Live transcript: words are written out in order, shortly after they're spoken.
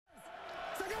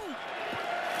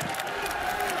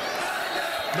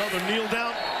Another kneel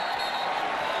down.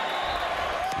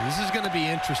 This is going to be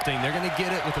interesting. They're going to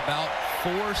get it with about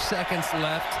 4 seconds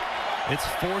left. It's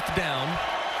 4th down.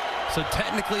 So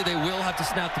technically they will have to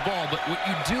snap the ball. But what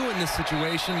you do in this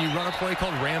situation, you run a play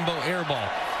called Rambo air ball.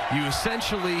 You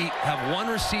essentially have one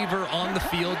receiver on the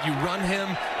field. You run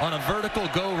him on a vertical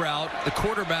go route. The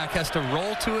quarterback has to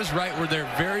roll to his right where they're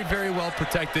very, very well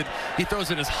protected. He throws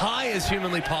it as high as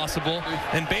humanly possible.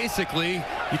 And basically,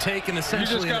 you take an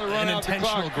essentially an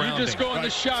intentional grounding. You just go in the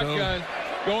shotgun.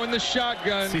 Go in the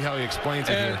shotgun. See how he explains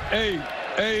it here.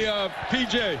 Hey,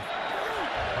 PJ,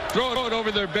 throw it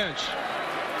over their bench.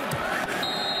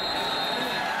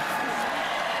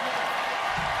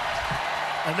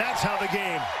 And that's how the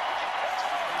game.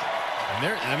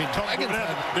 I mean,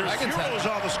 there's zeros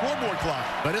on the scoreboard clock.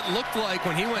 But it looked like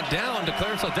when he went down,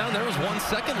 declared himself down, there was 1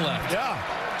 second left. Yeah.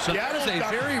 So that is a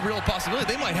very real possibility.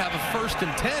 They might have a 1st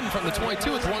and 10 from the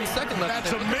 22 with 1 second left.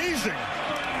 That's amazing.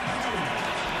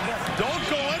 Don't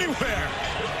go anywhere.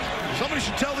 Somebody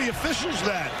should tell the officials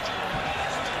that.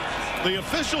 The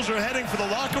officials are heading for the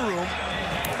locker room.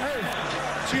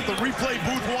 See if the replay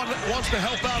booth wants to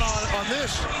help out on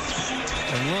this.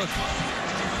 And look,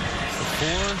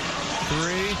 4,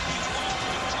 3,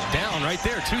 down right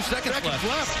there. 2 seconds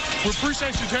left. We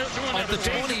appreciate you doing at the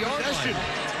 20-yard line.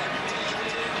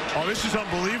 Oh, this is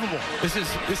unbelievable. This is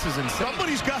insane.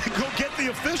 Somebody's got to go get the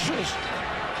officials.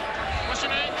 What's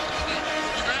your name?